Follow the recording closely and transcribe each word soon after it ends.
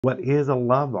What is a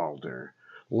love altar?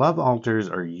 Love altars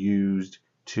are used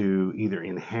to either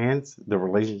enhance the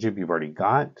relationship you've already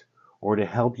got or to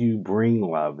help you bring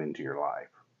love into your life.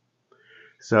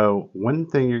 So, one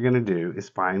thing you're going to do is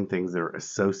find things that are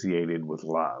associated with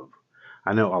love.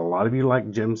 I know a lot of you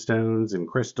like gemstones and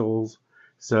crystals,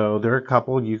 so there are a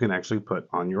couple you can actually put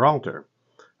on your altar.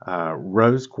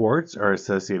 Rose quartz are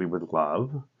associated with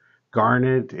love.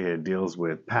 Garnet, it deals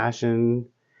with passion.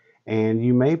 And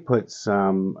you may put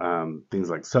some things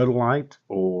like sodalite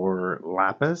or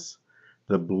lapis.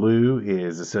 The blue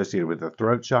is associated with the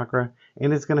throat chakra,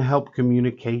 and it's going to help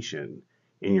communication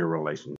in your relationship.